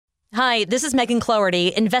Hi, this is Megan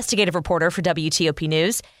Cloherty, investigative reporter for WTOP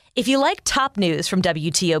News. If you like top news from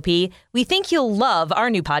WTOP, we think you'll love our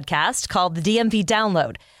new podcast called The DMV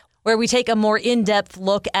Download, where we take a more in-depth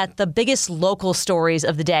look at the biggest local stories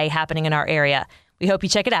of the day happening in our area. We hope you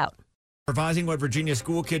check it out. Revising what Virginia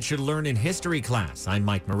school kids should learn in history class. I'm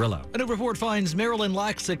Mike Murillo. A new report finds Maryland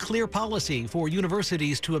lacks a clear policy for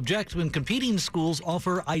universities to object when competing schools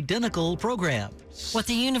offer identical programs. What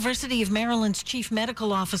the University of Maryland's chief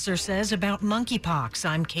medical officer says about monkeypox.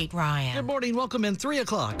 I'm Kate Ryan. Good morning. Welcome in 3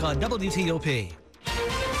 o'clock on WTOP.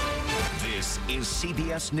 This is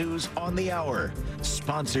CBS News on the Hour,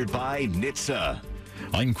 sponsored by NHTSA.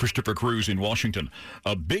 I'm Christopher Cruz in Washington.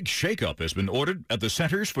 A big shakeup has been ordered at the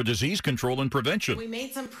Centers for Disease Control and Prevention. We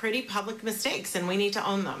made some pretty public mistakes, and we need to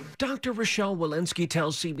own them. Dr. Rochelle Walensky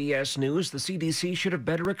tells CBS News the CDC should have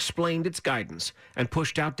better explained its guidance and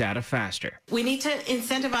pushed out data faster. We need to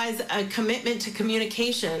incentivize a commitment to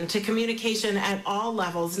communication at all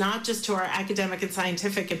levels, not just to our academic and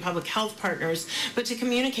scientific and public health partners, but to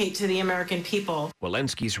communicate to the American people.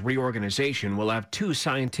 Walensky's reorganization will have 2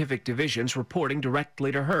 scientific divisions reporting directly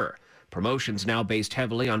to her. Promotions now based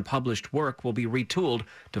heavily on published work will be retooled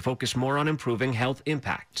to focus more on improving health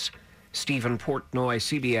impacts. Stephen Portnoy,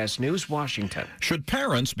 CBS News, Washington. Should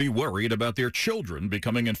parents be worried about their children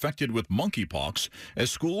becoming infected with monkeypox as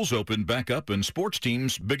schools open back up and sports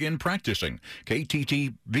teams begin practicing?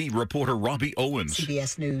 KTTV reporter Robbie Owens.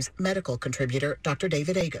 CBS News medical contributor Dr.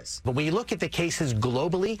 David Agus. But when you look at the cases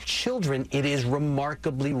globally, children, it is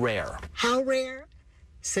remarkably rare. How rare?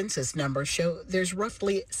 Census numbers show there's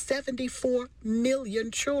roughly 74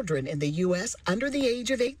 million children in the U.S. under the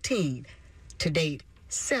age of 18. To date,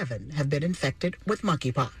 7 have been infected with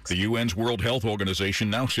monkeypox. The UN's World Health Organization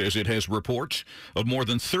now says it has reports of more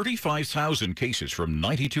than 35,000 cases from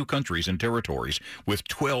 92 countries and territories, with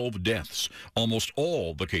 12 deaths. Almost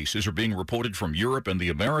all the cases are being reported from Europe and the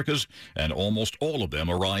Americas, and almost all of them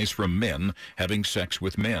arise from men having sex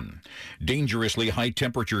with men. Dangerously high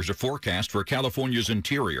temperatures are forecast for California's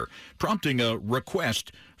interior, prompting a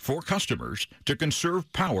request for customers to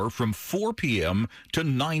conserve power from 4 p.m. to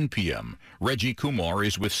 9 p.m. Reggie Kumar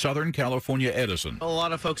is with Southern California Edison. A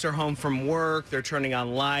lot of folks are home from work. They're turning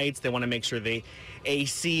on lights. They want to make sure the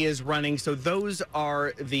AC is running. So those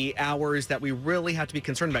are the hours that we really have to be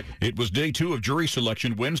concerned about. It was day 2 of jury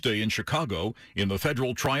selection Wednesday in Chicago in the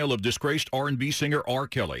federal trial of disgraced R&B singer R.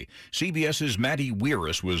 Kelly. CBS's Maddie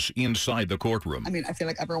Wieris was inside the courtroom. I mean, I feel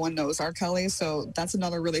like everyone knows R. Kelly, so that's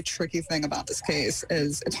another really tricky thing about this case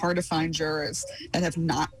is it's hard to find jurors that have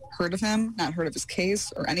not heard of him, not heard of his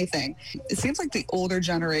case or anything. It seems like the older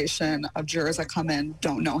generation of jurors that come in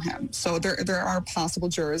don't know him. So there are possible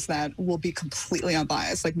jurors that will be completely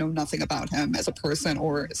unbiased, like know nothing about him as a person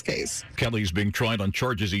or his case. Kelly's being tried on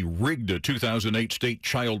charges he rigged a 2008 state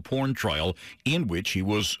child porn trial in which he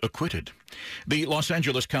was acquitted. The Los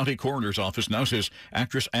Angeles County Coroner's Office now says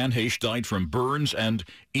actress Anne Heche died from burns and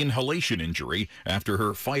inhalation injury after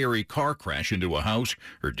her fiery car crash into a house.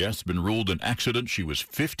 Her death's been ruled an accident. She was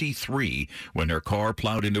 53 when her car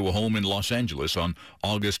plowed into a home in Los Angeles on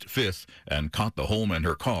August 5th and caught the home and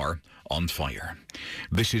her car on fire.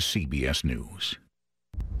 This is CBS News.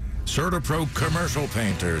 CertaPro commercial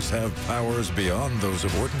painters have powers beyond those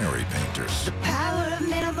of ordinary painters. The power of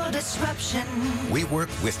minimal disruption. We work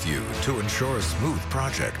with you to ensure a smooth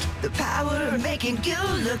project. The power of making you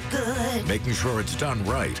look good. Making sure it's done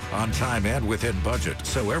right, on time and within budget,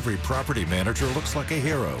 so every property manager looks like a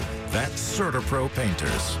hero. That's CertaPro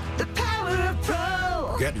painters. The power of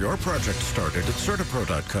pro. Get your project started at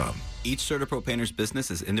CertaPro.com. Each CertaPro painter's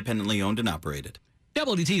business is independently owned and operated.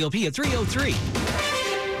 WTOP at 3:03.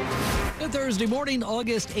 Thursday morning,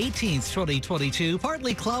 August 18th, 2022.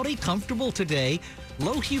 Partly cloudy, comfortable today.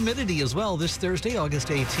 Low humidity as well this Thursday, August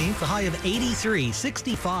 18th. The high of 83,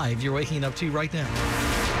 65 you're waking up to right now.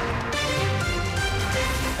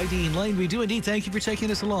 Hi, Dean Lane. We do indeed thank you for taking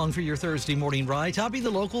us along for your Thursday morning ride. Topping the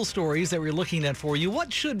local stories that we're looking at for you.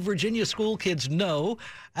 What should Virginia school kids know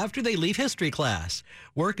after they leave history class?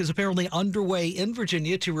 Work is apparently underway in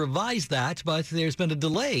Virginia to revise that, but there's been a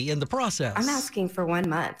delay in the process. I'm asking for 1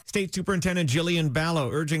 month. State Superintendent Jillian Ballo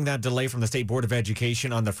urging that delay from the State Board of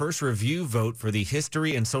Education on the first review vote for the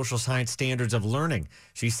history and social science standards of learning.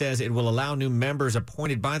 She says it will allow new members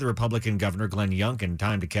appointed by the Republican Governor Glenn Youngkin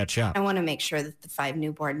time to catch up. I want to make sure that the 5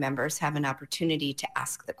 new board members have an opportunity to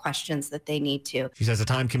ask the questions that they need to. She says the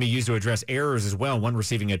time can be used to address errors as well. One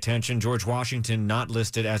receiving attention, George Washington, not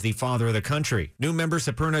listed as the father of the country. New member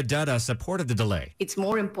Sapurna Dutta supported the delay. It's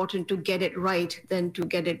more important to get it right than to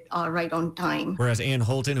get it right on time. Whereas Ann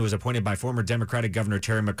Holton, who was appointed by former Democratic Governor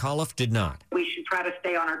Terry McAuliffe, did not. We should try to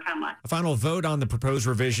stay on our timeline. A final vote on the proposed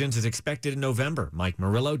revisions is expected in November. Mike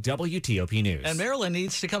Murillo, WTOP News. And Maryland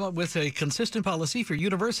needs to come up with a consistent policy for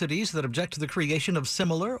universities that object to the creation of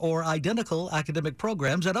similar or identical academic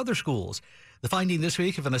programs at other schools. The finding this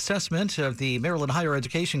week of an assessment of the Maryland Higher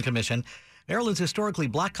Education Commission. Maryland's historically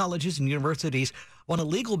black colleges and universities won a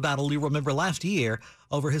legal battle, you remember, last year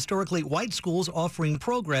over historically white schools offering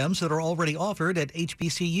programs that are already offered at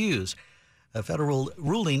HBCUs. A federal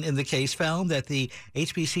ruling in the case found that the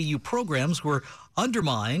HBCU programs were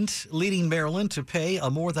undermined, leading Maryland to pay a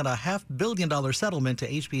more than $500 million settlement to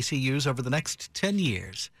HBCUs over the next 10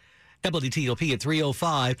 years. WTOP at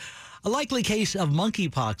 3:05. A likely case of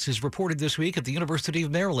monkeypox is reported this week at the University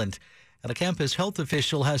of Maryland. And a campus health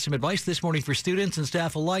official has some advice this morning for students and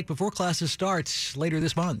staff alike before classes start later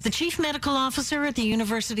this month. The chief medical officer at the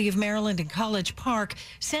University of Maryland in College Park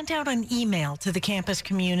sent out an email to the campus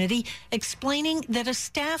community explaining that a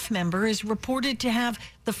staff member is reported to have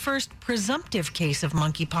the first presumptive case of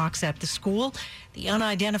monkeypox at the school. The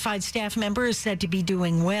unidentified staff member is said to be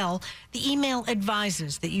doing well. The email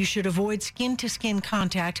advises that you should avoid skin-to-skin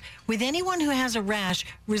contact with anyone who has a rash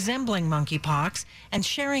resembling monkeypox, and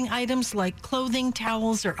sharing items like clothing,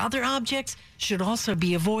 towels, or other objects should also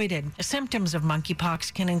be avoided. Symptoms of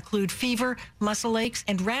monkeypox can include fever, muscle aches,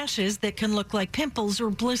 and rashes that can look like pimples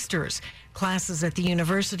or blisters. Classes at the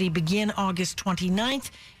university begin August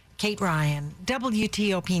 29th. Kate Ryan,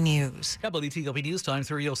 WTOP News. WTOP News time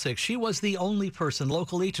 3:06. She was the only person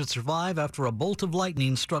locally to survive after a bolt of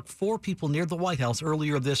lightning struck 4 people near the White House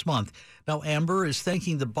earlier this month. Now Amber is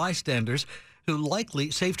thanking the bystanders who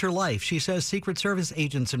likely saved her life. She says Secret Service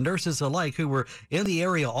agents and nurses alike who were in the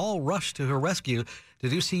area all rushed to her rescue to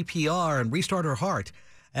do CPR and restart her heart.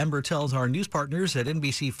 Amber tells our news partners at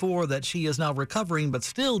NBC4 that she is now recovering but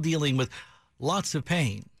still dealing with lots of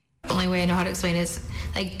pain. The only way I know how to explain it is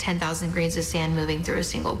like 10,000 grains of sand moving through a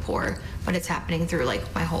single pore, but it's happening through like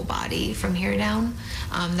my whole body from here down.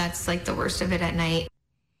 That's like the worst of it at night.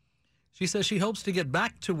 She says she hopes to get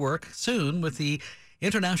back to work soon with the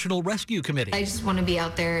International Rescue Committee. I just want to be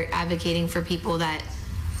out there advocating for people that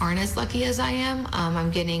aren't as lucky as I am.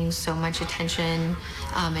 I'm getting so much attention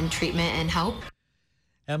and treatment and help.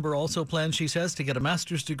 Amber also plans, she says, to get a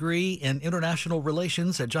master's degree in international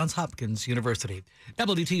relations at Johns Hopkins University.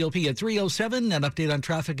 WTOP at 3:07, an update on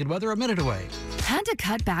traffic and weather a minute away. Had to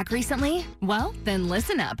cut back recently? Well, then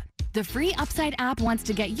listen up. The free Upside app wants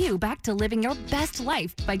to get you back to living your best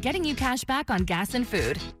life by getting you cash back on gas and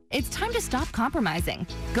food. It's time to stop compromising.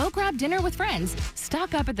 Go grab dinner with friends,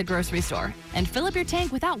 stock up at the grocery store, and fill up your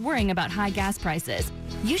tank without worrying about high gas prices.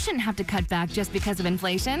 You shouldn't have to cut back just because of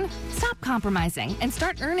inflation. Stop compromising and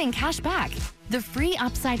start earning cash back. The free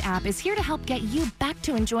Upside app is here to help get you back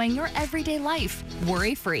to enjoying your everyday life,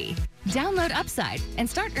 worry-free. Download Upside and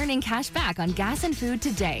start earning cash back on gas and food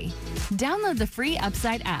today. Download the free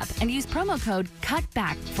Upside app and use promo code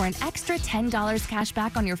CUTBACK for an extra $10 cash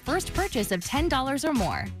back on your first purchase of $10 or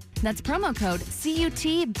more. That's promo code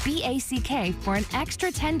CUTBACK for an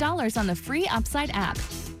extra $10 on the free Upside app.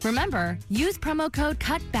 Remember, use promo code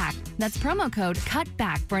CUTBACK. That's promo code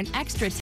CUTBACK for an extra